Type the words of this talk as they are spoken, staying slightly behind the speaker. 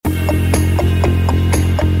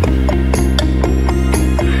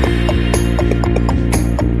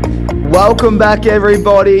Welcome back,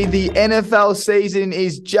 everybody. The NFL season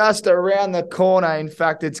is just around the corner. In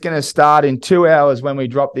fact, it's going to start in 2 hours when we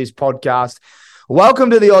drop this podcast.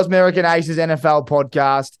 Welcome to the American Aces NFL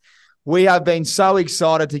podcast. We have been so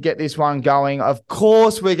excited to get this one going. Of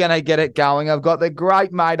course, we're going to get it going. I've got the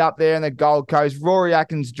great mate up there in the Gold Coast, Rory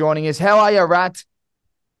Atkins, joining us. How are you, Rat?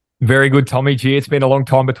 Very good, Tommy G. It's been a long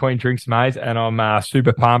time between drinks, mate, and I'm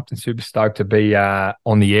super pumped and super stoked to be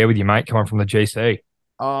on the air with you, mate, coming from the GC.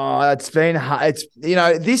 Oh,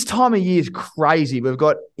 this time of year is crazy. We've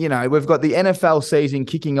got the NFL season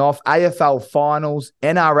kicking off, AFL finals,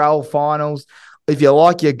 NRL finals. If you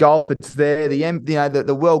like your golf, it's there.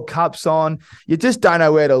 The World Cup's on. You just don't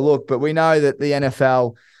know where to look, but we know that the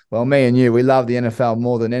NFL, well, me and you, we love the NFL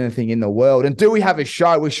more than anything in the world. And do we have a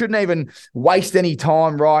show? We shouldn't even waste any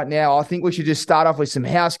time right now. I think we should just start off with some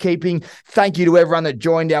housekeeping. Thank you to everyone that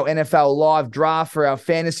joined our NFL live draft for our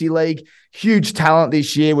fantasy league. Huge talent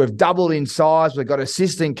this year. We've doubled in size. We've got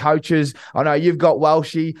assistant coaches. I know you've got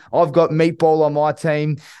Welshie. I've got Meatball on my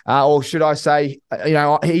team. Or should I say,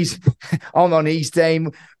 I'm on his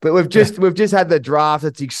team. But we've just had the draft.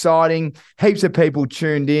 It's exciting. Heaps of people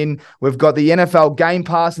tuned in. We've got the NFL Game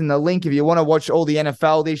Pass in the link. If you want to watch all the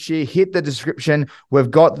NFL this year, hit the description. We've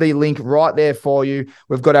got the link right there for you.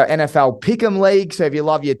 We've got our NFL Pick'em League. So if you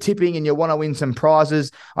love your tipping and you want to win some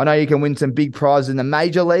prizes, I know you can win some big prizes in the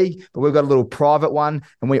Major League, but we've got a little private one,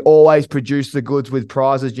 and we always produce the goods with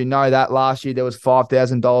prizes. You know that last year there was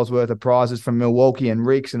 $5,000 worth of prizes from Milwaukee and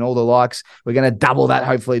Rick's and all the likes. We're going to double that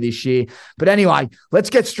hopefully this year. But anyway,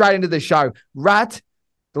 let's get straight into the show. Rat,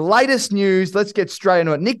 the latest news, let's get straight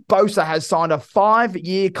into it. Nick Bosa has signed a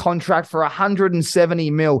 5-year contract for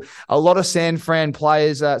 $170 million. A lot of San Fran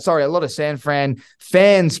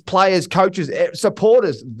fans, players, coaches,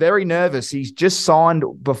 supporters, very nervous. He's just signed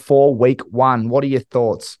before week 1. What are your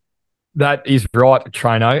thoughts? That is right,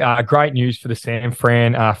 Trano. Great news for the San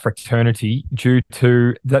Fran fraternity due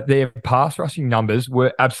to that their pass rushing numbers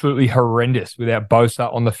were absolutely horrendous without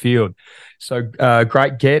Bosa on the field. So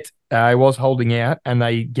great get. He was holding out, and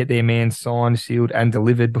they get their man signed, sealed, and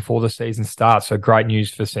delivered before the season starts. So great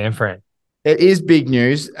news for San Fran. It is big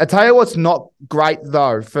news. I tell you what's not great,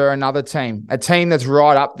 though, for another team, a team that's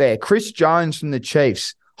right up there. Chris Jones from the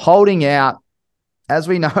Chiefs holding out. As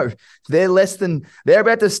we know, they're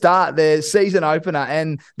about to start their season opener,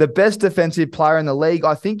 and the best defensive player in the league,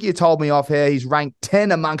 I think you told me off here, he's ranked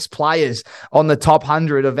 10 amongst players on the top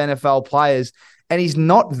 100 of NFL players, and he's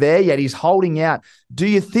not there yet. He's holding out. Do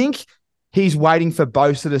you think he's waiting for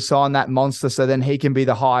Bosa to sign that monster so then he can be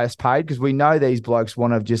the highest paid? Because we know these blokes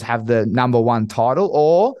want to just have the number one title.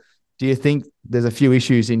 Or do you think there's a few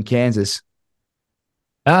issues in Kansas?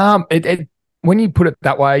 When you put it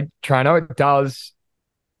that way, Trano, it does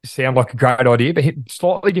sound like a great idea, but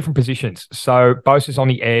slightly different positions. So Bosa's on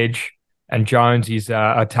the edge and Jones is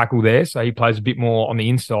a tackle there, so he plays a bit more on the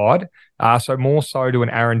inside. So more so to an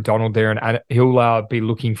Aaron Donald there, and he'll be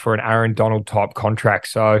looking for an Aaron Donald type contract.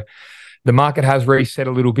 So the market has reset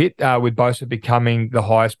a little bit with Bosa becoming the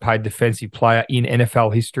highest paid defensive player in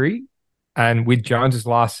NFL history. And with Jones's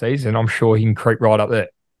last season, I'm sure he can creep right up there.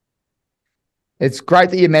 It's great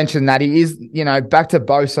that you mentioned that. He is, back to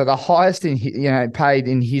Bosa, the highest paid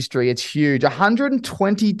in history. It's huge.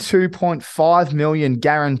 $122.5 million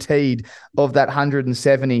guaranteed of that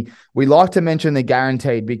 170. We like to mention the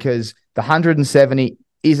guaranteed because the 170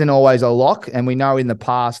 isn't always a lock, and we know in the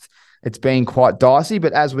past it's been quite dicey.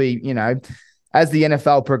 But as the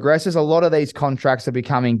NFL progresses, a lot of these contracts are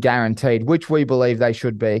becoming guaranteed, which we believe they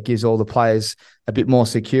should be. It gives all the players a bit more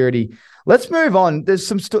security. Let's move on.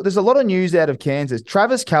 There's a lot of news out of Kansas.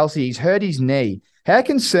 Travis Kelce, he's hurt his knee. How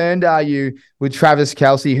concerned are you with Travis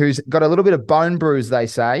Kelce, who's got a little bit of bone bruise, they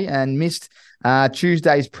say, and missed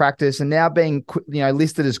Tuesday's practice and now being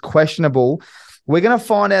listed as questionable? We're going to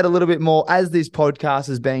find out a little bit more as this podcast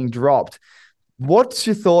is being dropped. What's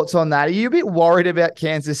your thoughts on that? Are you a bit worried about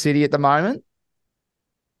Kansas City at the moment?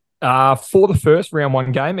 For the first round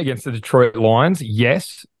 1 game against the Detroit Lions,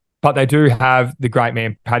 yes. But they do have the great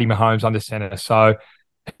man, Patty Mahomes, under center. So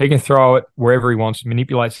he can throw it wherever he wants,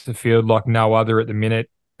 manipulates the field like no other at the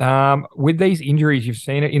minute. With these injuries, you've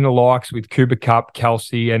seen it in the likes with Cooper Kupp,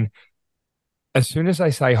 Kelce, and as soon as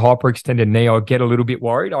they say hyperextended knee, I get a little bit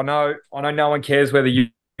worried. I know no one cares whether you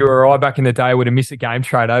or I back in the day would have missed a game,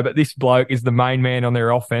 Trado, but this bloke is the main man on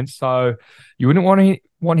their offense. So you wouldn't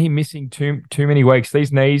want him missing too many weeks.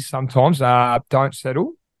 These knees sometimes don't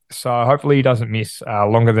settle. So hopefully he doesn't miss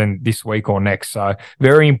longer than this week or next. So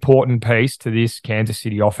very important piece to this Kansas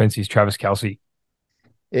City offense is Travis Kelce.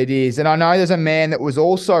 It is. And I know there's a man that was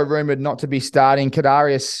also rumored not to be starting,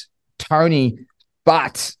 Kadarius Toney,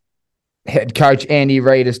 but head coach Andy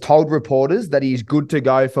Reid has told reporters that he's good to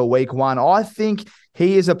go for week 1. I think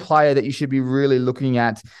he is a player that you should be really looking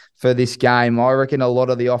at for this game. I reckon a lot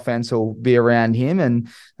of the offense will be around him, and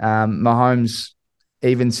Mahomes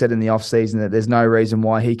even said in the offseason that there's no reason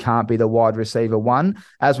why he can't be the wide receiver 1.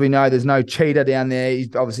 As we know, there's no cheater down there.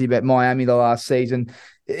 He's obviously bet Miami the last season.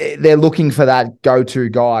 They're looking for that go-to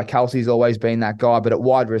guy. Kelsey's always been that guy, but at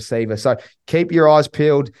wide receiver. So keep your eyes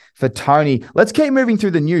peeled for Tony. Let's keep moving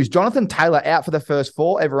through the news. Jonathan Taylor out for the first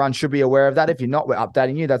 4. Everyone should be aware of that. If you're not, we're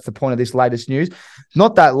updating you. That's the point of this latest news.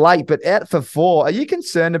 Not that late, but out for 4. Are you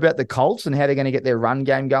concerned about the Colts and how they're going to get their run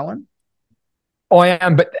game going? I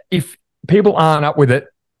am, but if people aren't up with it,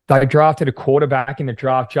 they drafted a quarterback in the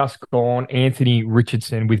draft just gone, Anthony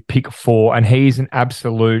Richardson, with pick 4, and he's an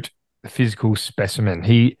absolute physical specimen.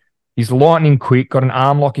 He's lightning quick, got an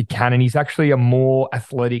arm like a cannon. He's actually a more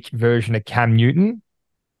athletic version of Cam Newton,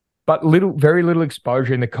 but very little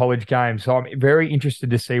exposure in the college game. So I'm very interested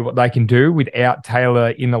to see what they can do without Taylor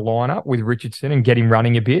in the lineup with Richardson and get him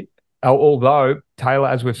running a bit. Although Taylor,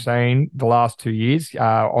 as we've seen the last 2 years,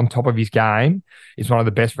 on top of his game, is one of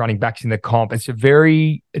the best running backs in the comp. It's a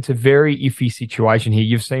very iffy situation here.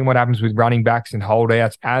 You've seen what happens with running backs and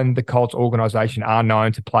holdouts, and the Colts organization are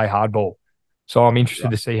known to play hardball. So I'm interested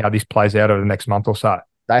to see how this plays out over the next month or so.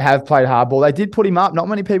 They have played hardball. They did put him up. Not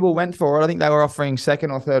many people went for it. I think they were offering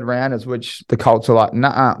 2nd or 3rd rounders, which the Colts are like,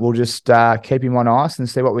 nah, we'll just keep him on ice and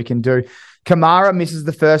see what we can do. Kamara misses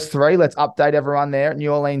the first 3. Let's update everyone there at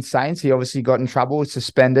New Orleans Saints. He obviously got in trouble, was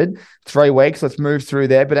suspended 3 weeks. Let's move through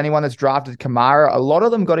there. But anyone that's drafted Kamara, a lot of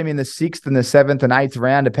them got him in the 6th and the 7th and 8th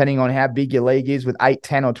round, depending on how big your league is with 8,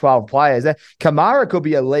 10 or 12 players. Kamara could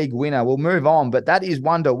be a league winner. We'll move on, but that is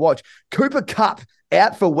one to watch. Cooper Kupp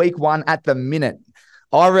out for week 1 at the minute.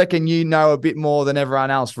 I reckon you know a bit more than everyone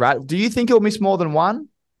else, right? Do you think he'll miss more than 1?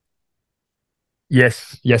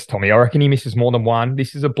 Yes, Tommy. I reckon he misses more than 1.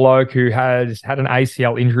 This is a bloke who has had an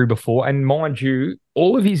ACL injury before. And mind you,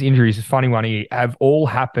 all of his injuries, a funny one here, have all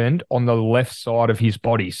happened on the left side of his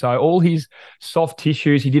body. So all his soft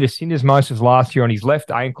tissues, he did a syndesmosis last year on his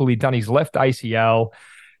left ankle. He'd done his left ACL.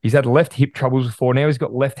 He's had left hip troubles before. Now he's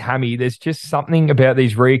got left hammy. There's just something about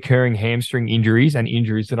these recurring hamstring injuries and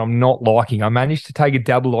injuries that I'm not liking. I managed to take a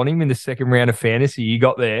double on him in the 2nd round of fantasy. He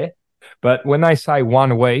got there. But when they say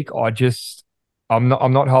 1 week, I'm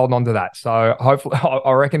not holding on to that. So hopefully,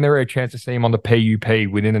 I reckon there is a chance to see him on the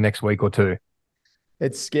PUP within the next week or 2.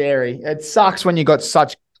 It's scary. It sucks when you got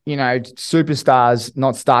such, superstars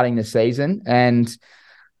not starting the season. And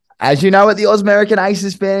as you know, at the American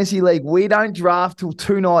Aces Fantasy League, we don't draft till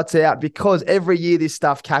 2 nights out because every year this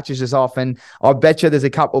stuff catches us off. And I bet you there's a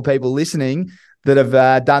couple of people listening that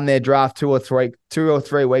have done their draft 2 or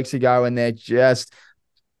 3 weeks ago, and they're just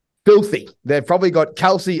filthy. They've probably got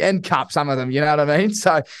Kelsey and Kupp, some of them, you know what I mean?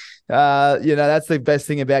 So, that's the best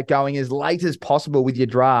thing about going as late as possible with your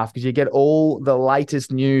draft because you get all the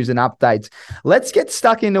latest news and updates. Let's get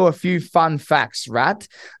stuck into a few fun facts, Rat,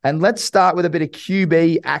 and let's start with a bit of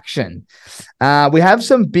QB action. We have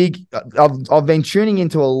some big I've been tuning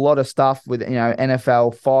into a lot of stuff with,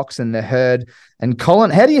 NFL, Fox and The Herd. And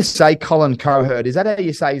Colin, how do you say Colin Cowherd? Is that how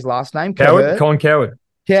you say his last name? Cowherd? Colin Cowherd.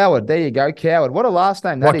 Coward. There you go. Coward. What a last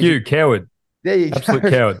name. Like you, Coward. There you Absolute go.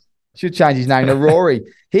 Coward. Should change his name to Rory.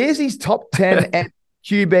 Here's his top 10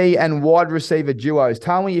 QB and wide receiver duos.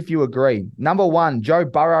 Tell me if you agree. Number 1, Joe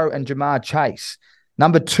Burrow and Jamar Chase.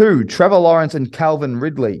 Number 2, Trevor Lawrence and Calvin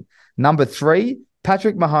Ridley. Number 3,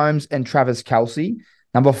 Patrick Mahomes and Travis Kelce.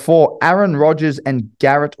 Number 4, Aaron Rodgers and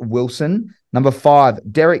Garrett Wilson. Number 5,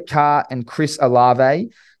 Derek Carr and Chris Olave.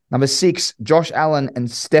 Number 6, Josh Allen and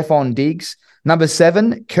Stephon Diggs. Number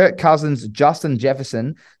 7, Kirk Cousins, Justin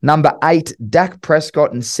Jefferson. Number 8, Dak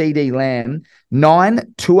Prescott and CD Lamb.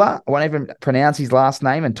 9, Tua, I won't even pronounce his last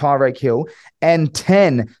name, and Tyreek Hill. And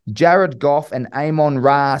 10, Jared Goff and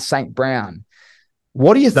Amon-Ra St. Brown.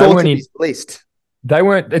 What are your thoughts on this list? They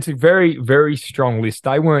weren't, it's a very, very strong list.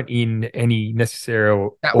 They weren't in any necessary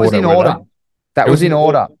That was in order. That was in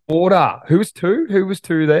order. Who was 2? Who was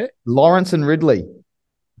 2 there? Lawrence and Ridley.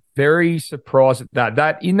 Very surprised at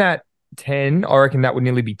that. In that 10, I reckon that would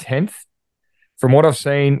nearly be 10th. From what I've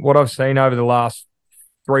seen over the last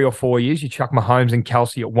 3 or 4 years, you chuck Mahomes and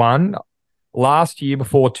Kelce at 1. Last year,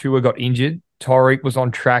 before Tua got injured, Tyreek was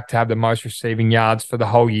on track to have the most receiving yards for the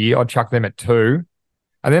whole year. I'd chuck them at 2.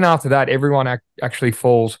 And then after that, everyone actually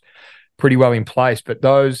falls pretty well in place. But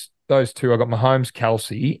those 2, I got Mahomes,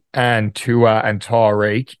 Kelce, and Tua and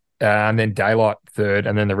Tyreek, and then Daylight 3rd,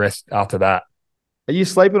 and then the rest after that. Are you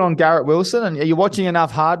sleeping on Garrett Wilson? And are you watching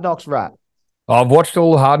enough Hard Knocks, Rat? I've watched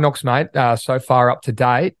all the Hard Knocks, mate, so far up to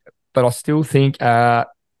date, but I still think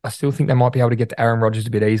I still think they might be able to get to Aaron Rodgers a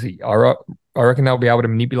bit easy. I reckon they'll be able to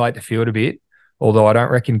manipulate the field a bit, although I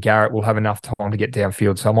don't reckon Garrett will have enough time to get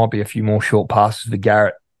downfield. So it might be a few more short passes for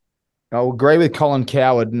Garrett. I'll agree with Colin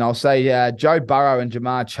Coward, and I'll say Joe Burrow and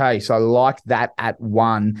Jamar Chase. I like that at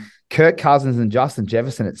 1. Kirk Cousins and Justin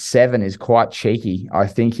Jefferson at 7 is quite cheeky. I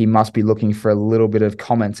think he must be looking for a little bit of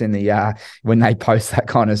comments in the when they post that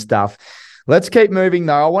kind of stuff. Let's keep moving,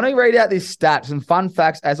 though. I want to read out this stat, some fun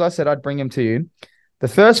facts. As I said, I'd bring them to you. The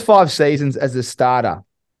first 5 seasons as a starter,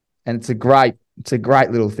 and it's a great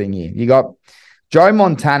little thing here. You got Joe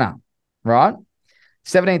Montana, right?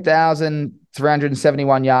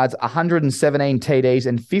 17,371 yards, 117 TDs,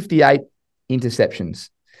 and 58 interceptions.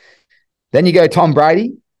 Then you go Tom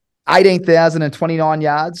Brady, 18,029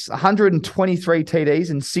 yards, 123 TDs,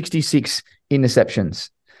 and 66 interceptions.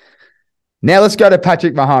 Now let's go to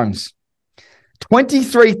Patrick Mahomes.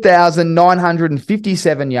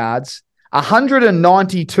 23,957 yards,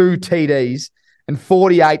 192 TDs, and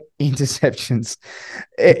 48 interceptions.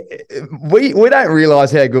 We don't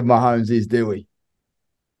realize how good Mahomes is, do we?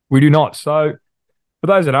 We do not. So for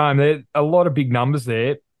those at home, there are a lot of big numbers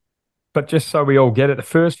there. But just so we all get it, the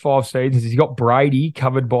first 5 seasons, he's got Brady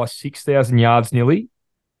covered by 6,000 yards nearly,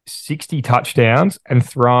 60 touchdowns, and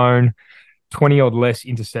thrown 20-odd less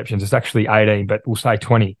interceptions. It's actually 18, but we'll say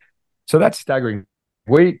 20. So that's staggering.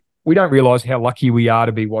 We don't realise how lucky we are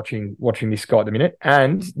to be watching this guy at the minute.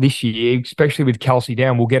 And this year, especially with Kelsey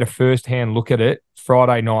down, we'll get a first-hand look at it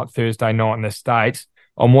Friday night, Thursday night in the States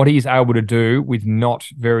on what he's able to do with not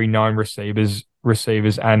very known receivers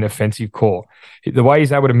and offensive core. The way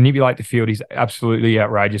he's able to manipulate the field is absolutely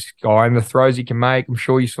outrageous, guy. And the throws he can make, I'm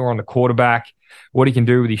sure you saw on the quarterback, what he can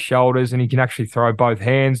do with his shoulders, and he can actually throw both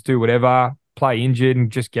hands, do whatever, play injured,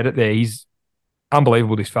 and just get it there. He's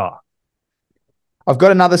unbelievable this far. I've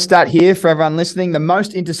got another stat here for everyone listening. The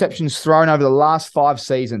most interceptions thrown over the last 5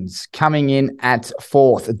 seasons, coming in at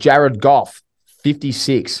 4th. Jared Goff,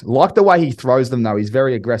 56. Like the way he throws them, though. He's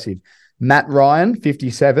very aggressive. Matt Ryan,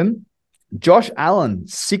 57. Josh Allen,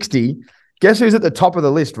 60. Guess who's at the top of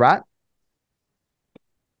the list, Rat?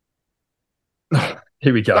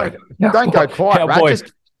 Here we go. Don't go quiet, Rat.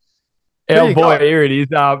 Our boy, here it is.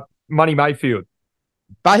 Money Mayfield.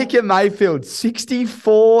 Baker Mayfield,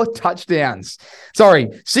 64 touchdowns. Sorry,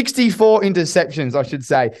 64 interceptions, I should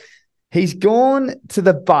say. He's gone to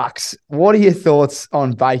the Bucks. What are your thoughts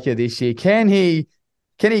on Baker this year? Can he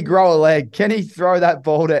grow a leg? Can he throw that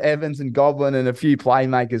ball to Evans and Goblin and a few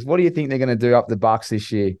playmakers? What do you think they're going to do up the Bucks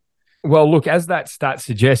this year? Well, look, as that stat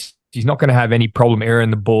suggests, he's not going to have any problem airing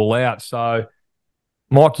the ball out. So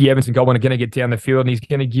Mikey Evans and Goblin are going to get down the field and he's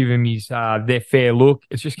going to give him his their fair look.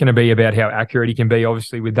 It's just going to be about how accurate he can be,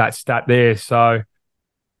 obviously, with that stat there. So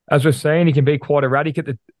as we've seen, he can be quite erratic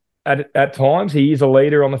at times. He is a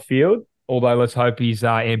leader on the field, although let's hope his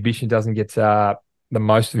ambition doesn't get the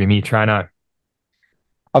most of him here, Trano.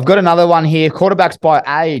 I've got another one here, quarterbacks by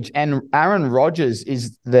age, and Aaron Rodgers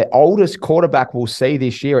is the oldest quarterback we'll see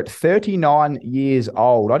this year at 39 years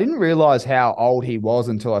old. I didn't realize how old he was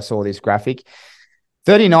until I saw this graphic.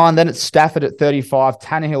 39, then it's Stafford at 35,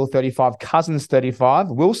 Tannehill 35, Cousins 35,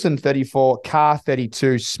 Wilson 34, Carr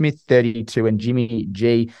 32, Smith 32, and Jimmy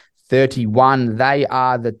G 31. They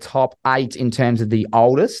are the top 8 in terms of the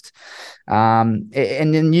oldest. And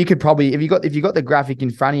then you could probably, if you got the graphic in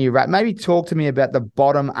front of you, Rat, maybe talk to me about the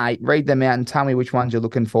bottom 8, read them out and tell me which ones you're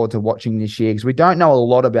looking forward to watching this year, because we don't know a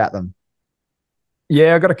lot about them.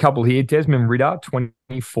 Yeah, I got a couple here. Desmond Ridder,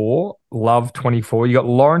 24, Love 24. You got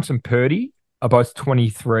Lawrence and Purdy are both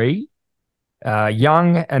 23.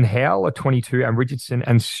 Young and Howell are 22, and Richardson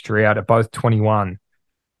and Stroud are both 21.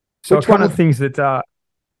 So a couple of things that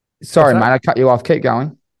sorry, mate, I cut you off. Keep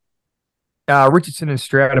going. Richardson and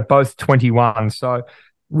Stroud are both 21. So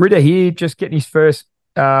Ridder here just getting his first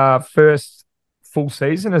full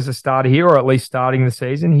season as a starter here, or at least starting the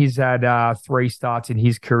season. He's had 3 starts in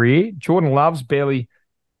his career. Jordan Love's barely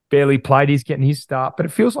played. He's getting his start. But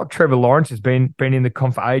it feels like Trevor Lawrence has been in the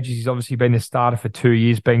comp for ages. He's obviously been the starter for 2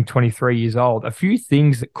 years, being 23 years old. A few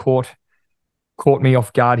things that caught me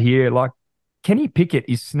off guard here, like Kenny Pickett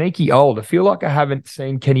is sneaky old. I feel like I haven't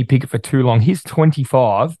seen Kenny Pickett for too long. He's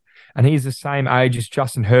 25, and he's the same age as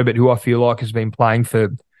Justin Herbert, who I feel like has been playing for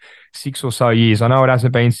 6 or so years. I know it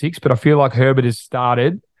hasn't been 6, but I feel like Herbert has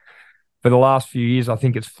started for the last few years. I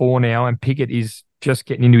think it's 4 now, and Pickett is just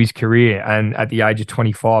getting into his career and at the age of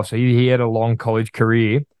 25. So he had a long college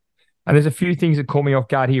career. And there's a few things that caught me off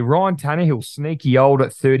guard here. Ryan Tannehill, sneaky old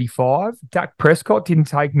at 35. Dak Prescott didn't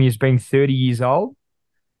take me as being 30 years old.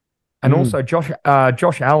 And also Josh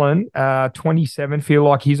Allen, 27, feel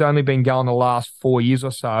like he's only been going the last 4 years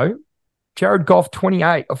or so. Jared Goff,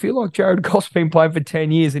 28. I feel like Jared Goff's been playing for 10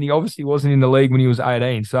 years and he obviously wasn't in the league when he was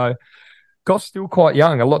 18. So Goff's still quite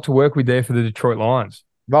young. A lot to work with there for the Detroit Lions.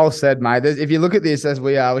 Well said, mate. If you look at this as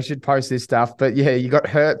we are, we should post this stuff. But yeah, you got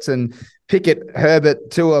Hurts and Pickett, Herbert,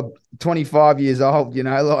 Tua, 25 years old,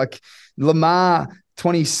 like Lamar,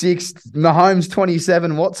 26, Mahomes,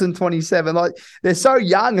 27, Watson, 27. Like, they're so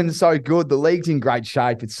young and so good. The league's in great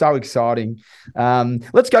shape. It's so exciting.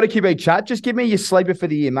 Let's go to QB chat. Just give me your sleeper for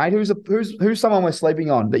the year, mate. Who's someone we're sleeping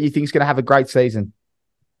on that you think is going to have a great season?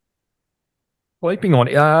 Sleeping on,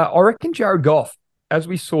 I reckon Jared Goff. As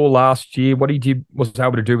we saw last year, what he was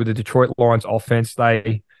able to do with the Detroit Lions offense,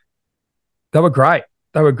 they were great.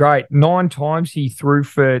 They were great. 9 times he threw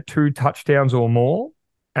for 2 touchdowns or more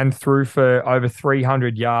and threw for over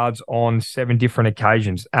 300 yards on 7 different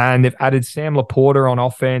occasions. And they've added Sam Laporta on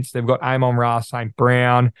offense. They've got Amon-Ra St.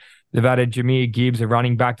 Brown. They've added Jahmyr Gibbs, a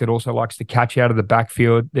running back that also likes to catch out of the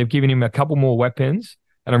backfield. They've given him a couple more weapons,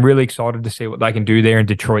 and I'm really excited to see what they can do there in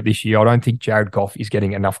Detroit this year. I don't think Jared Goff is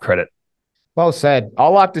getting enough credit. Well said. I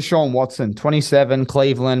like Deshaun Watson, 27,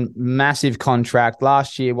 Cleveland, massive contract.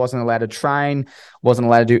 Last year wasn't allowed to train, wasn't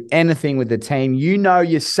allowed to do anything with the team. You know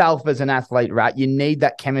yourself as an athlete, right? You need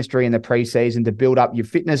that chemistry in the preseason to build up your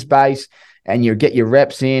fitness base and you get your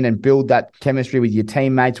reps in and build that chemistry with your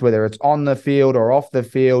teammates, whether it's on the field or off the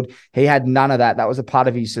field. He had none of that. That was a part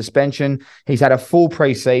of his suspension. He's had a full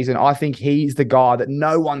preseason. I think he's the guy that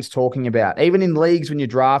no one's talking about. Even in leagues when you're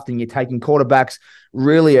drafting, you're taking quarterbacks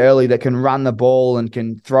really early that can run the ball and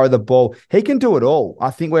can throw the ball. He can do it all. I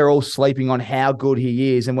think we're all sleeping on how good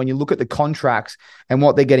he is. And when you look at the contracts and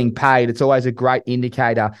what they're getting paid, it's always a great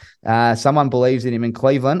indicator. Someone believes in him in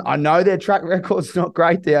Cleveland. I know their track record's not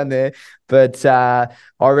great down there, but I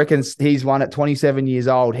reckon he's one at 27 years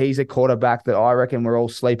old. He's a quarterback that I reckon we're all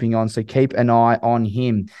sleeping on. So keep an eye on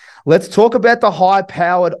him. Let's talk about the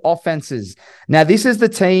high-powered offenses. Now, this is the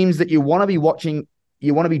teams that you want to be watching.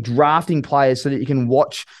 You want to be drafting players so that you can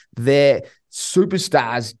watch their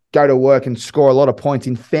superstars go to work and score a lot of points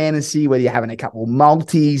in fantasy, whether you're having a couple of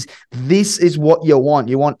multis. This is what you want.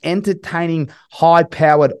 You want entertaining,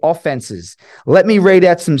 high-powered offenses. Let me read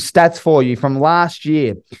out some stats for you from last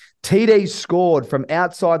year. TDs scored from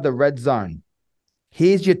outside the red zone.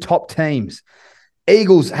 Here's your top teams.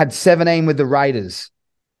 Eagles had 17 with the Raiders.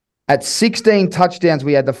 At 16 touchdowns,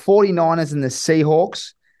 we had the 49ers and the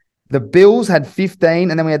Seahawks. The Bills had 15,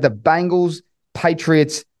 and then we had the Bengals,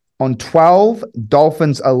 Patriots on 12,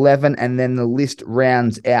 Dolphins 11, and then the list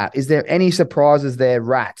rounds out. Is there any surprises there,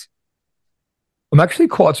 Rat? I'm actually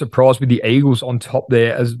quite surprised with the Eagles on top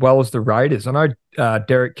there as well as the Raiders. I know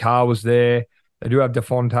Derek Carr was there. They do have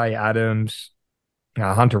Devontae Adams,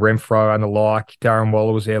 Hunter Renfrow and the like. Darren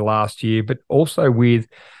Waller was there last year, but also with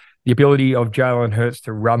the ability of Jalen Hurts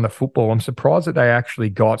to run the football. I'm surprised that they actually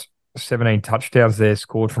got 17 touchdowns there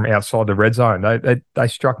scored from outside the red zone. They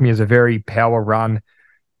struck me as a very power run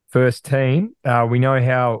first team. We know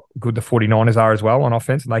how good the 49ers are as well on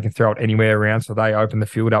offense, and they can throw it anywhere around, so they open the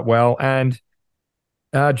field up well. And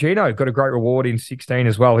Geno got a great reward in 16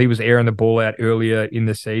 as well. He was airing the ball out earlier in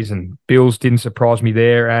the season. Bills didn't surprise me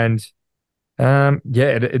there, and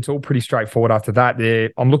it's all pretty straightforward after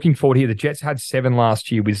that. I'm looking forward here. The Jets had 7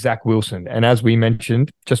 last year with Zach Wilson. And as we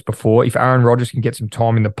mentioned just before, if Aaron Rodgers can get some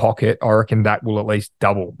time in the pocket, I reckon that will at least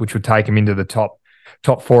double, which would take him into the top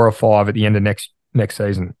 4 or 5 at the end of next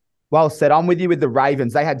season. Well said. I'm with you with the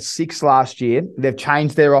Ravens. They had 6 last year. They've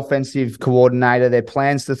changed their offensive coordinator, their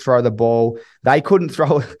plans to throw the ball. They couldn't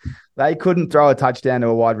throw a touchdown to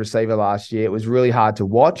a wide receiver last year. It was really hard to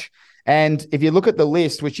watch. And if you look at the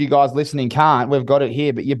list, which you guys listening can't, we've got it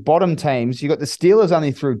here, but your bottom teams, you got the Steelers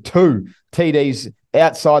only threw 2 TDs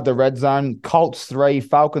outside the red zone, Colts 3,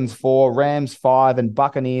 Falcons 4, Rams 5, and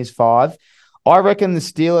Buccaneers 5. I reckon the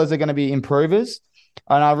Steelers are going to be improvers.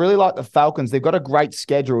 And I really like the Falcons. They've got a great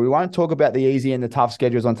schedule. We won't talk about the easy and the tough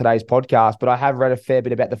schedules on today's podcast, but I have read a fair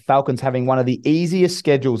bit about the Falcons having one of the easiest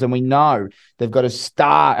schedules, and we know they've got a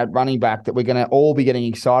star at running back that we're going to all be getting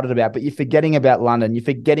excited about. But you're forgetting about London. You're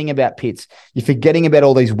forgetting about Pitts. You're forgetting about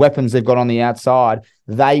all these weapons they've got on the outside.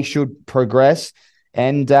 They should progress.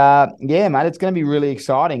 And, mate, it's going to be really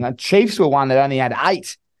exciting. Chiefs were one that only had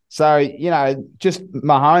 8. So, just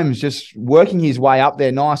Mahomes just working his way up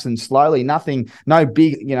there nice and slowly. No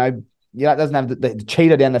big, doesn't have the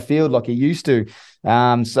cheetah down the field like he used to.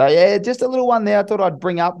 Just a little one there I thought I'd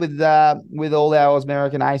bring up with all our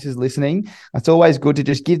American Aces listening. It's always good to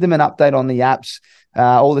just give them an update on the apps,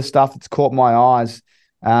 all the stuff that's caught my eyes.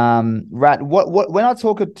 Rat, when I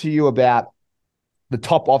talk to you about the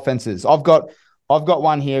top offenses, I've got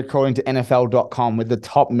one here according to NFL.com with the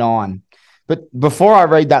top 9. But before I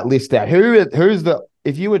read that list out, who's the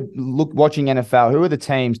if you would look watching NFL, who are the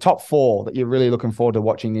teams, top 4 that you're really looking forward to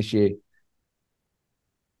watching this year?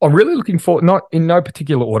 I'm really looking forward, not in no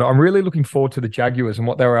particular order, I'm really looking forward to the Jaguars and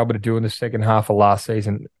what they were able to do in the second half of last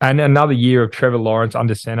season. And another year of Trevor Lawrence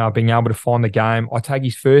under center, being able to find the game. I take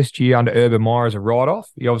his first year under Urban Meyer as a write-off.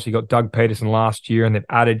 He obviously got Doug Peterson last year, and they've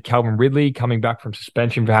added Calvin Ridley coming back from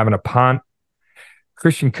suspension for having a punt.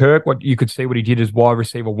 Christian Kirk, what you could see what he did as wide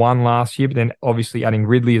receiver 1 last year, but then obviously adding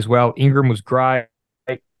Ridley as well. Ingram was great.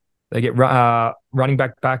 They get running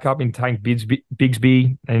back up in Tank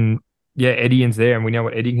Bigsby, and Etienne's there, and we know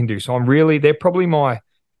what Eddie can do. So they're probably my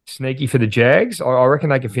sneaky for the Jags. I reckon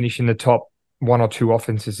they can finish in the top 1 or 2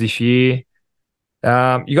 offenses this year.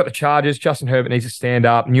 You got the Chargers. Justin Herbert needs to stand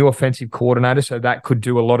up. New offensive coordinator, so that could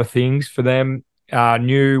do a lot of things for them.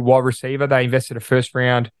 New wide receiver. They invested a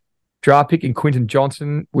first-round draft pick in Quinton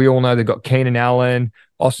Johnson. We all know they've got Keenan Allen,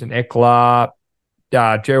 Austin Eckler,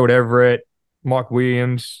 Gerald Everett, Mike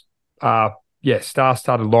Williams.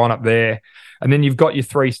 Star-studded lineup there. And then you've got your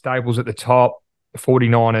 3 staples at the top,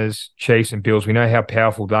 49ers, Chiefs, and Bills. We know how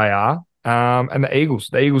powerful they are. And the Eagles.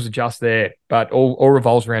 The Eagles are just there, but all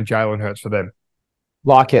revolves around Jalen Hurts for them.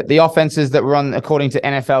 Like it. The offenses that were on, according to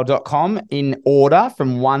NFL.com, in order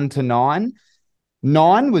from 1 to 9.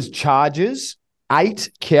 9 was Chargers,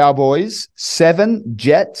 8 Cowboys, 7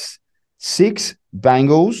 Jets, 6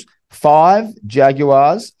 Bengals, 5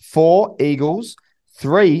 Jaguars, 4 Eagles,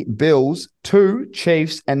 3 Bills, 2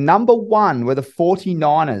 Chiefs, and number 1 were the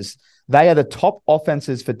 49ers. They are the top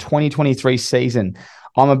offenses for 2023 season.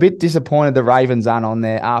 I'm a bit disappointed the Ravens aren't on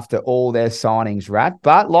there after all their signings, Rat.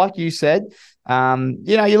 But like you said,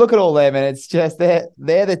 you look at all them and it's just they're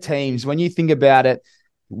the teams. When you think about it,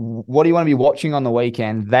 what do you want to be watching on the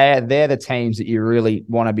weekend? They're the teams that you really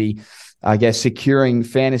want to be, I guess, securing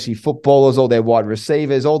fantasy footballers, all their wide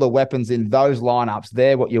receivers, all the weapons in those lineups.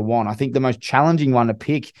 They're what you want. I think the most challenging one to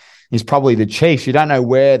pick is probably the Chiefs. You don't know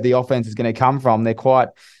where the offense is going to come from. They're quite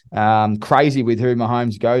crazy with who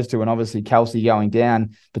Mahomes goes to, and obviously Kelsey going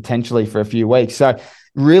down potentially for a few weeks. So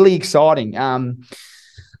really exciting.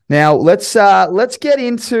 Now let's get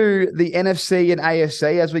into the NFC and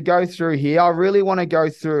AFC as we go through here. I really want to go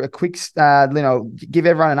through a quick, give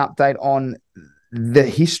everyone an update on the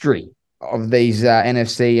history of these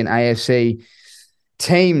NFC and AFC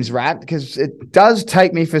teams, Rat, because it does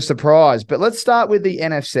take me for surprise. But let's start with the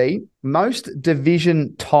NFC. Most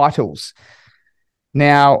division titles.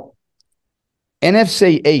 Now,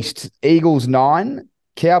 NFC East, Eagles 9,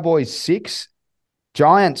 Cowboys 6,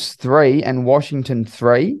 Giants 3, and Washington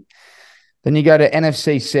 3. Then you go to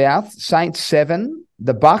NFC South, Saints 7,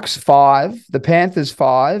 the Bucks 5, the Panthers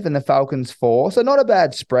 5, and the Falcons 4. So not a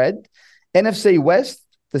bad spread. NFC West,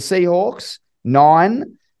 the Seahawks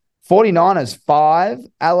 9, 49ers 5,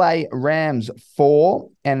 LA Rams 4,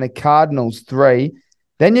 and the Cardinals 3.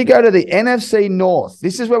 Then you go to the NFC North.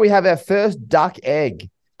 This is where we have our first duck egg.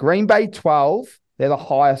 Green Bay 12. They're the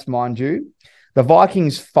highest, mind you. The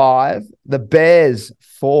Vikings 5, the Bears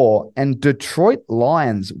 4, and Detroit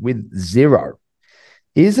Lions with 0.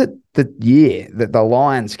 Is it the year that the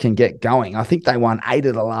Lions can get going? I think they won 8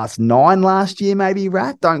 of the last 9 last year, maybe,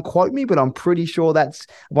 Rat. Don't quote me, but I'm pretty sure that's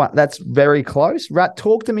very close. Rat,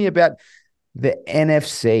 talk to me about the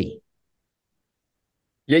NFC.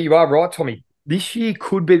 Yeah, you are right, Tommy. This year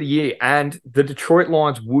could be the year, and the Detroit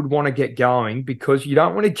Lions would want to get going because you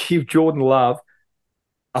don't want to give Jordan Love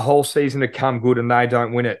a whole season to come good and they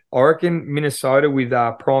don't win it. I reckon Minnesota with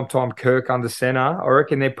primetime Kirk under center, I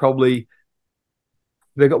reckon they've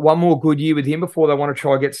got one more good year with him before they want to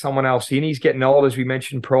try and get someone else in. He's getting old, as we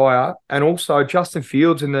mentioned prior. And also Justin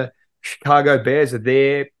Fields and the Chicago Bears are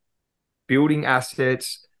there building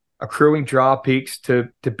assets, accruing draft picks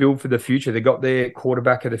to build for the future. They got their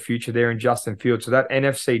quarterback of the future there in Justin Fields. So that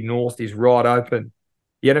NFC North is right open.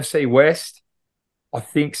 The NFC West, I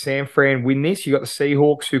think San Fran win this. You got the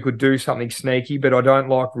Seahawks who could do something sneaky, but I don't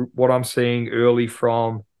like what I'm seeing early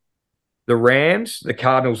from the Rams. The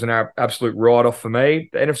Cardinals are an absolute write-off for me.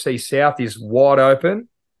 The NFC South is wide open.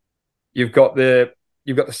 You've got the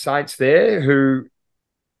Saints there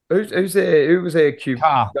who's there? Who was their QB?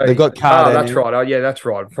 Carr. They've got Carr. Oh, that's right. Oh, yeah, that's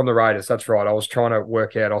right. From the Raiders. That's right. I was trying to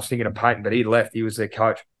work out. I was thinking of Peyton, but he left. He was their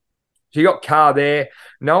coach. So you got Carr there.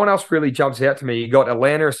 No one else really jumps out to me. You got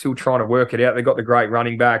Atlanta still trying to work it out. They've got the great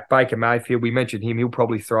running back, Baker Mayfield. We mentioned him. He'll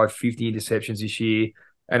probably throw 50 interceptions this year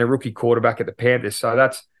and a rookie quarterback at the Panthers. So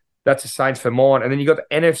that's the Saints for mine. And then you got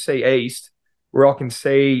the NFC East where I can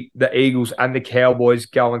see the Eagles and the Cowboys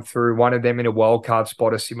going through, one of them in a wild card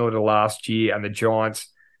spot, similar to last year, and the Giants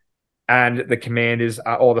and the Commanders,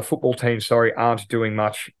 or the football team, aren't doing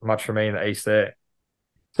much for me in the East there.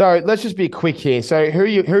 So let's just be quick here. So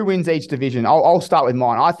who wins each division? I'll start with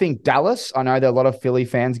mine. I think Dallas. I know there are a lot of Philly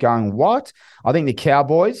fans going, what? I think the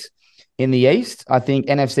Cowboys in the East. I think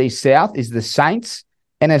NFC South is the Saints.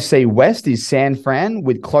 NFC West is San Fran,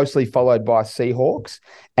 with closely followed by Seahawks.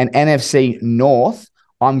 And NFC North,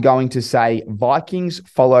 I'm going to say Vikings,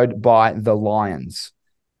 followed by the Lions.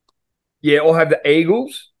 Yeah, I'll have the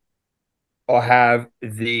Eagles. I have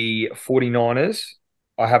the 49ers.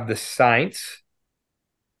 I have the Saints.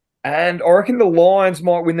 And I reckon the Lions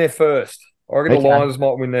might win their first. I reckon the Lions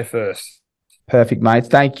might win their first. Perfect, mate.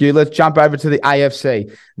 Thank you. Let's jump over to the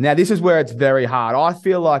AFC. Now, this is where it's very hard. I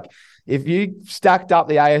feel like if you stacked up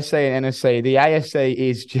the AFC and NFC, the AFC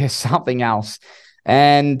is just something else.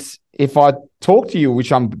 And if I talk to you,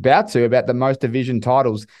 which I'm about to, about the most division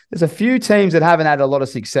titles, there's a few teams that haven't had a lot of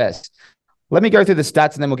success. Let me go through the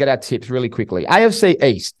stats and then we'll get our tips really quickly. AFC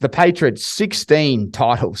East, the Patriots, 16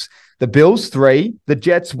 titles. The Bills, 3, the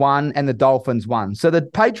Jets, 1, and the Dolphins, 1. So the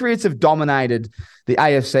Patriots have dominated the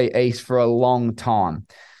AFC East for a long time.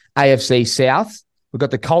 AFC South, we've got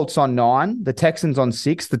the Colts on 9, the Texans on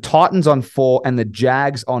 6, the Titans on 4, and the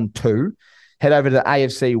Jags on 2. Head over to the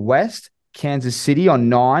AFC West, Kansas City on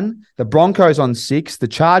 9, the Broncos on 6, the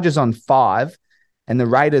Chargers on 5, and the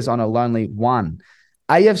Raiders on a lonely 1.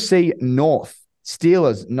 AFC North,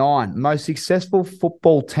 Steelers, 9. Most successful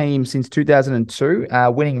football team since 2002.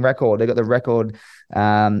 Winning record. They got the record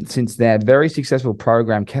since their very successful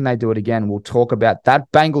program. Can they do it again? We'll talk about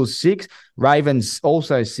that. Bengals, 6. Ravens,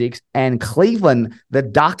 also 6. And Cleveland, the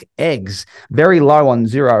Duck Eggs, very low on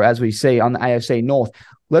 0, as we see on the AFC North.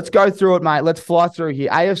 Let's go through it, mate. Let's fly through here.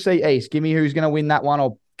 AFC East, give me who's going to win that one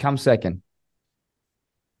or come second.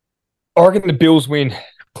 I reckon the Bills win,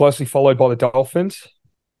 closely followed by the Dolphins.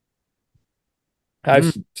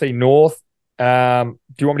 AFC North. Do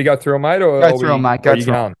you want me to go through them, mate? Or go through them, mate. Go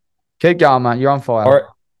through them. Keep going, mate. You're on fire.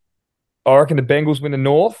 I reckon the Bengals win the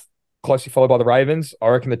North, closely followed by the Ravens. I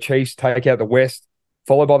reckon the Chiefs take out the West,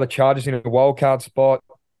 followed by the Chargers in a wildcard spot.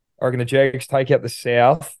 I reckon the Jags take out the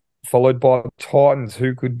South, followed by the Titans,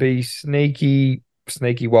 who could be sneaky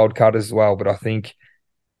wildcard as well. But I think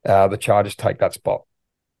the Chargers take that spot.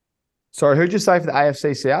 Sorry, who'd you say for the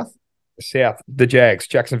AFC South? South, the Jags,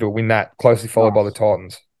 Jacksonville win that, closely followed by the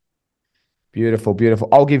Titans. Beautiful, beautiful.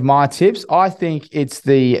 I'll give my tips. I think it's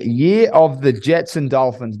the year of the Jets and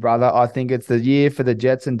Dolphins, brother. I think it's the year for the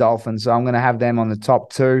Jets and Dolphins. So I'm going to have them on the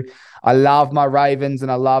top 2. I love my Ravens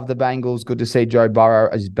and I love the Bengals. Good to see Joe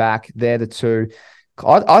Burrow is back. They're the 2.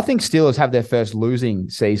 I think Steelers have their first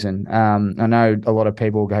losing season. I know a lot of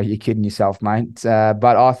people go, you're kidding yourself, mate.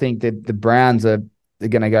 But I think that the Browns are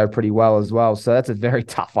going to go pretty well as well. So that's a very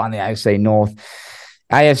tough one, the AFC North.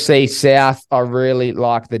 AFC South, I really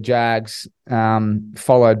like the Jags,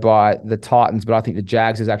 followed by the Titans, but I think the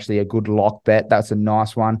Jags is actually a good lock bet. That's a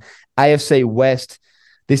nice one. AFC West,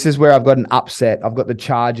 this is where I've got an upset. I've got the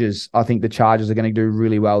Chargers. I think the Chargers are going to do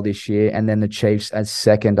really well this year, and then the Chiefs as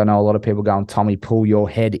second. I know a lot of people going, Tommy, pull your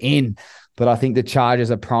head in, but I think the Chargers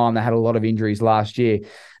are prime. They had a lot of injuries last year.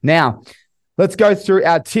 Now, let's go through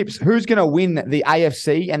our tips. Who's going to win the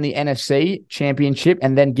AFC and the NFC championship?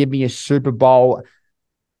 And then give me a Super Bowl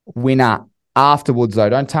winner afterwards, though.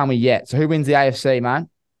 Don't tell me yet. So who wins the AFC, man?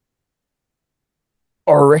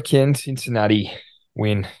 I reckon Cincinnati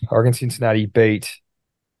win. I reckon Cincinnati beat.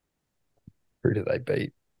 Who do they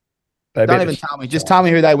beat? Don't even tell me. Just tell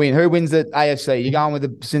me who they win. Who wins the AFC? You're going with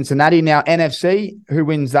the Cincinnati. Now, NFC, who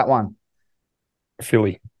wins that one?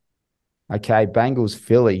 Philly. Okay, Bengals,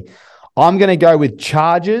 Philly. I'm going to go with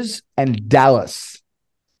Chargers and Dallas.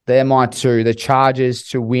 They're my 2. The Chargers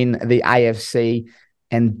to win the AFC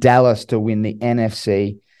and Dallas to win the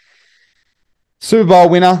NFC. Super Bowl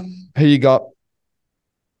winner, who you got?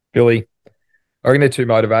 Philly. I reckon they're too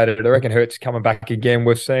motivated. I reckon Hurts coming back again.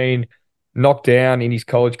 We've seen knocked down in his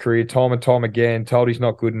college career time and time again, told he's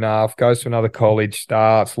not good enough, goes to another college,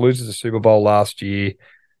 starts, loses the Super Bowl last year.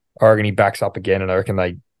 I reckon he backs up again, and I reckon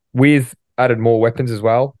they, with added more weapons as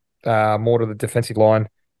well, more to the defensive line.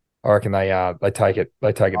 I reckon they take it.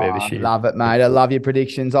 They take it there this year. Love it, mate. I love your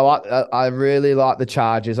predictions. I really like the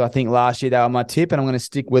Chargers. I think last year they were my tip, and I'm going to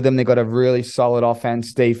stick with them. They've got a really solid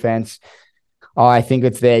offense, defense. I think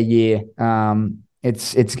it's their year.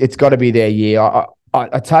 It's got to be their year.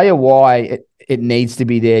 I tell you why it needs to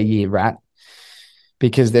be their year, Rat,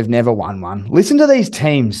 because they've never won one. Listen to these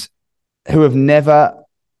teams who have never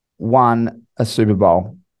won a Super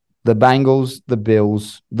Bowl. The Bengals, the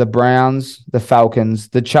Bills, the Browns, the Falcons,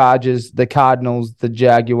 the Chargers, the Cardinals, the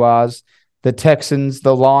Jaguars, the Texans,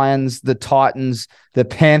 the Lions, the Titans, the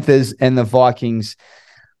Panthers, and the Vikings.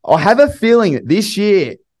 I have a feeling that this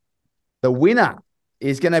year, the winner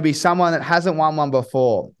is going to be someone that hasn't won one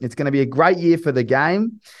before. It's going to be a great year for the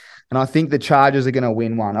game. And I think the Chargers are going to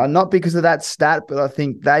win one. Not because of that stat, but I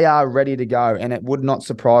think they are ready to go. And it would not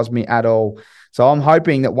surprise me at all. So I'm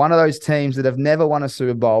hoping that one of those teams that have never won a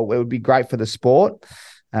Super Bowl, it would be great for the sport.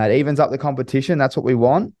 It evens up the competition. That's what we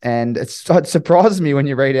want. And it surprises me when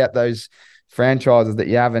you read out those franchises that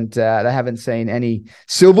they haven't seen any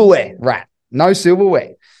silverware, Rat. No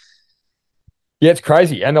silverware. Yeah, it's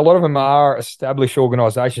crazy. And a lot of them are established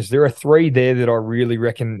organizations. There are 3 there that I really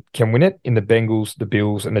reckon can win it in the Bengals, the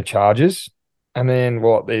Bills, and the Chargers. And then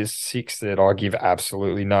there's 6 that I give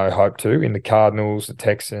absolutely no hope to in the Cardinals, the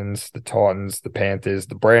Texans, the Titans, the Panthers,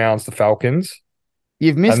 the Browns, the Falcons.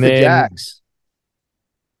 You've missed the Jags.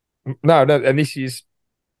 No, and this is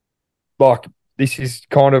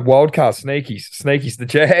kind of wild card sneakies. The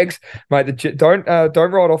Jags, mate. Don't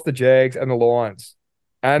write off the Jags and the Lions.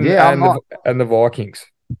 And the Vikings.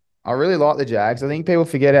 I really like the Jags. I think people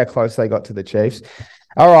forget how close they got to the Chiefs.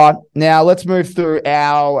 All right, now let's move through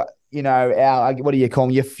our what do you call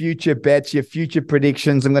them? Your future bets, your future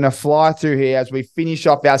predictions. I'm going to fly through here as we finish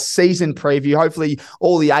off our season preview. Hopefully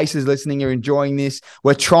all the aces listening are enjoying this.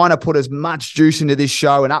 We're trying to put as much juice into this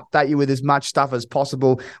show and update you with as much stuff as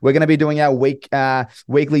possible. We're going to be doing our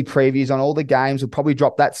weekly previews on all the games. We'll probably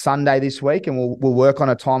drop that Sunday this week, and we'll work on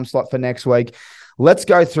a time slot for next week. Let's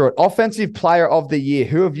go through it. Offensive player of the year.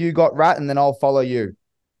 Who have you got, Rat? And then I'll follow you.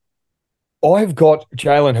 I've got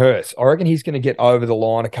Jalen Hurts. I reckon he's going to get over the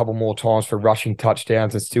line a couple more times for rushing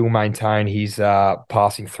touchdowns and still maintain his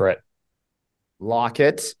passing threat. Like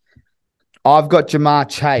it. I've got Jamar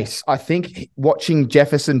Chase. I think watching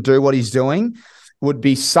Jefferson do what he's doing would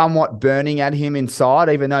be somewhat burning at him inside,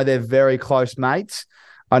 even though they're very close mates.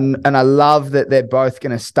 And I love that they're both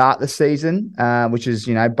going to start the season, which is,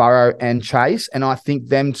 Burrow and Chase. And I think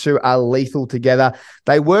them two are lethal together.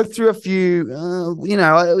 They worked through a few,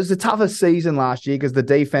 it was the toughest season last year because the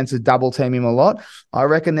defense is double teaming him a lot. I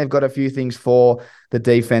reckon they've got a few things for the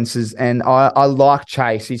defenses. And I like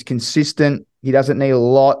Chase. He's consistent. He doesn't need a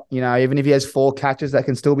lot. Even if he has 4 catches, that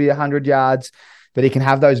can still be 100 yards. But he can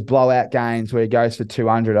have those blowout games where he goes for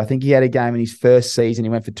 200. I think he had a game in his first season. He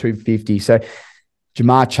went for 250. So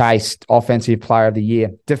Jamar Chase, offensive player of the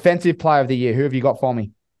year. Defensive player of the year. Who have you got for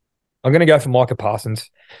me? I'm going to go for Micah Parsons.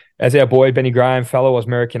 As our boy Benny Graham, fellow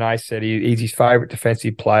American ace, said, he's his favourite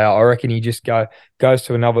defensive player. I reckon he just goes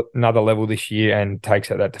to another level this year and takes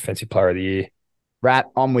out that defensive player of the year. Rat,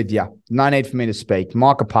 I'm with you. No need for me to speak.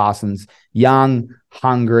 Micah Parsons, young,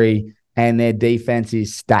 hungry, and their defense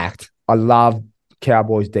is stacked. I love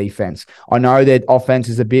Cowboys defense. I know their offense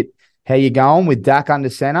is a bit, how you going with Dak under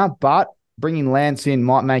center, but bringing Lance in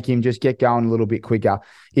might make him just get going a little bit quicker.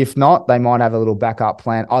 If not, they might have a little backup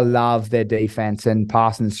plan. I love their defense, and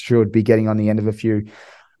Parsons should be getting on the end of a few.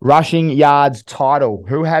 Rushing yards title.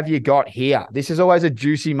 Who have you got here? This is always a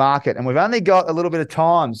juicy market, and we've only got a little bit of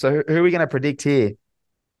time. So who are we going to predict here?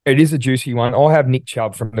 It is a juicy one. I have Nick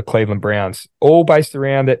Chubb from the Cleveland Browns, all based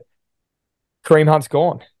around that Kareem Hunt's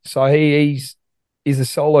gone. So he's a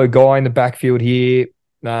solo guy in the backfield here.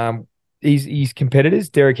 His competitors,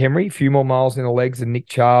 Derrick Henry, a few more miles in the legs than Nick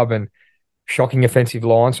Chubb, and shocking offensive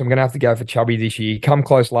line. So I'm going to have to go for Chubby this year. He come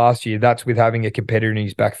close last year. That's with having a competitor in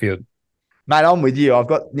his backfield. Mate, I'm with you. I've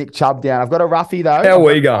got Nick Chubb down. I've got a roughie, though. How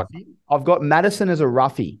are you going? I've got Madison as a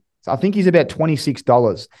roughie. So I think he's about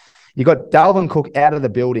 $26. You got Dalvin Cook out of the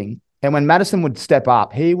building. And when Madison would step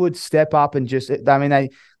up, he would step up and just,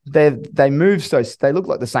 they move so, they look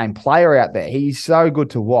like the same player out there. He's so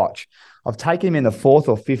good to watch. I've taken him in the 4th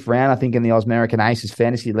or 5th round, I think, in the American Aces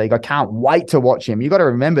Fantasy League. I can't wait to watch him. You got to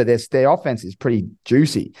remember their offense is pretty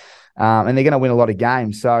juicy, and they're going to win a lot of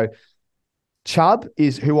games. So Chubb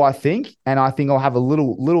is who I think, and I think I'll have a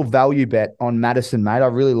little value bet on Madison, mate. I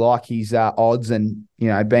really like his odds and,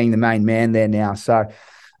 being the main man there now. So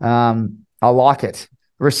I like it.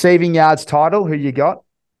 Receiving yards title, who you got?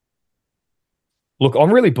 Look,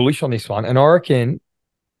 I'm really bullish on this one, and I reckon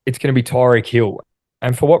it's going to be Tyreek Hill.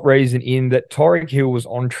 And for what reason? In that Tyreek Hill was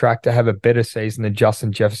on track to have a better season than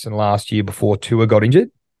Justin Jefferson last year before Tua got injured.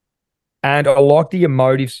 And I like the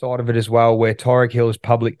emotive side of it as well, where Tyreek Hill has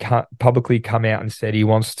publicly come out and said he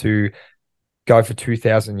wants to go for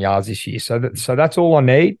 2,000 yards this year. So that's all I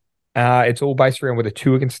need. It's all based around whether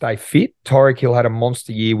Tua can stay fit. Tyreek Hill had a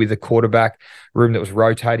monster year with a quarterback room that was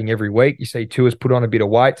rotating every week. You see Tua's put on a bit of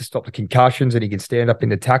weight to stop the concussions, and he can stand up in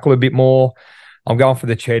the tackle a bit more. I'm going for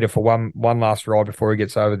the cheetah for one last ride before he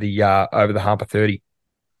gets over the hump of 30.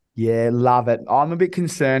 Yeah, love it. I'm a bit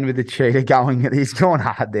concerned with the cheetah going. He's going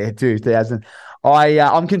hard there, 2,000.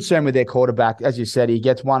 I'm concerned with their quarterback. As you said, he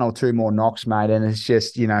gets one or two more knocks, mate, and it's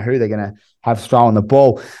just, who they're going to have throwing the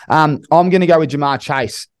ball. I'm going to go with Jamar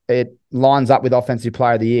Chase. It lines up with Offensive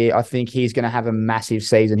Player of the Year. I think he's going to have a massive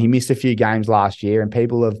season. He missed a few games last year, and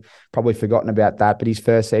people have probably forgotten about that, but his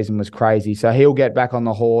first season was crazy. So he'll get back on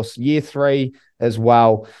the horse. Year 3 as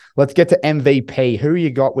well. Let's get to MVP. Who you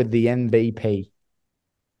got with the MVP?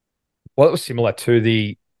 Well, it was similar to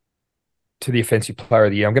the Offensive Player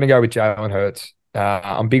of the Year. I'm going to go with Jalen Hurts.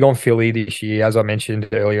 I'm big on Philly this year, as I mentioned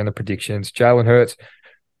earlier in the predictions. Jalen Hurts,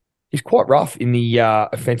 he's quite rough in the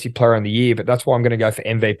Offensive Player of the Year, but that's why I'm going to go for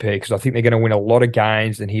MVP, because I think they're going to win a lot of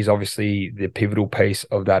games, and he's obviously the pivotal piece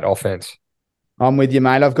of that offense. I'm with you,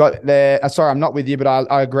 mate. I've got sorry, I'm not with you, but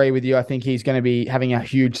I agree with you. I think he's going to be having a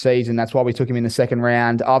huge season. That's why we took him in the second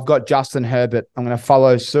round. I've got Justin Herbert. I'm going to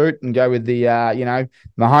follow suit and go with the,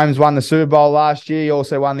 Mahomes won the Super Bowl last year. He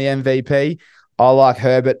also won the MVP. I like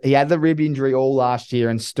Herbert. He had the rib injury all last year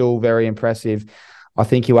and still very impressive. I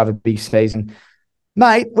think he'll have a big season.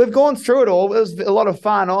 Mate, we've gone through it all. It was a lot of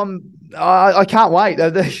fun. I can't wait.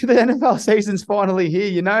 The NFL season's finally here.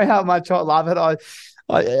 You know how much I love it.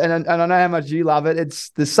 And I know how much you love it. It's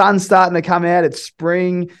the sun's starting to come out. It's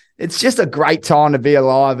spring. It's just a great time to be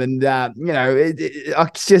alive. And, I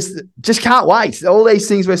just can't wait. All these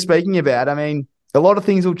things we're speaking about. I mean, a lot of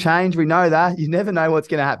things will change. We know that. You never know what's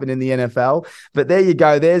going to happen in the NFL. But there you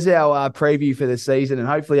go. There's our preview for the season. And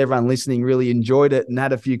hopefully everyone listening really enjoyed it and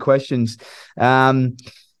had a few questions.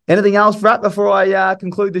 Anything else, Rat, before I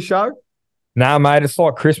conclude the show? Nah, mate, it's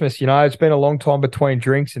like Christmas. It's been a long time between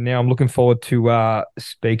drinks, and now I'm looking forward to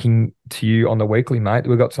speaking to you on the weekly, mate.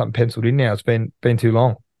 We've got something penciled in now. It's been too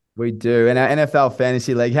long. We do. And our NFL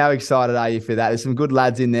Fantasy League, how excited are you for that? There's some good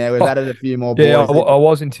lads in there. We've added a few more boys. Yeah, I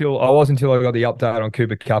was until I got the update on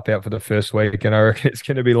Cooper Kupp out for the first week, and I reckon it's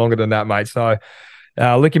going to be longer than that, mate. So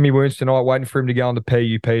licking me wounds tonight, waiting for him to go on the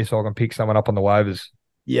PUP so I can pick someone up on the waivers.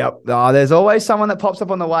 Yep. There's always someone that pops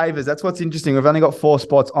up on the waivers. That's what's interesting. We've only got 4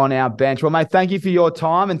 spots on our bench. Well, mate, thank you for your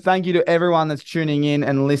time, and thank you to everyone that's tuning in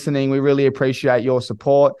and listening. We really appreciate your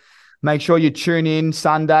support. Make sure you tune in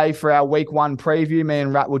Sunday for our week 1 preview. Me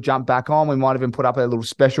and Rat will jump back on. We might even put up a little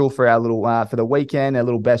special for our little for the weekend, our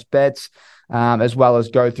little best bets, as well as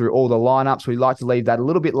go through all the lineups. We like to leave that a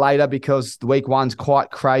little bit later because the week 1's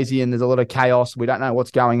quite crazy and there's a lot of chaos. We don't know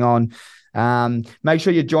what's going on. Make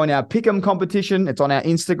sure you join our Pick'em competition. It's on our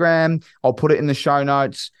Instagram. I'll put it in the show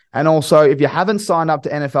notes. And also, if you haven't signed up to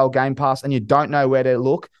NFL Game Pass and you don't know where to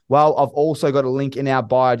look, well, I've also got a link in our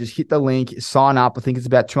bio. Just hit the link, sign up. I think it's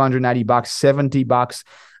about $280,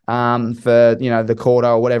 $70 for the quarter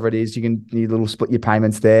or whatever it is. You little split your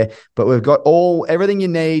payments there. But we've got everything you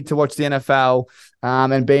need to watch the NFL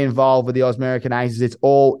and be involved with the American Aces. It's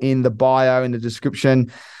all in the bio, in the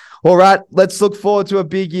description. All right, let's look forward to a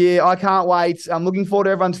big year. I can't wait. I'm looking forward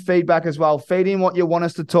to everyone's feedback as well. Feed in what you want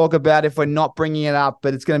us to talk about if we're not bringing it up,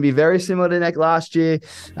 but it's going to be very similar to last year.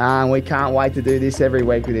 We can't wait to do this every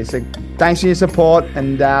week with this. So thanks for your support,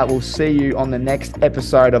 and we'll see you on the next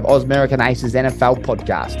episode of American Aces NFL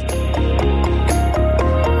Podcast.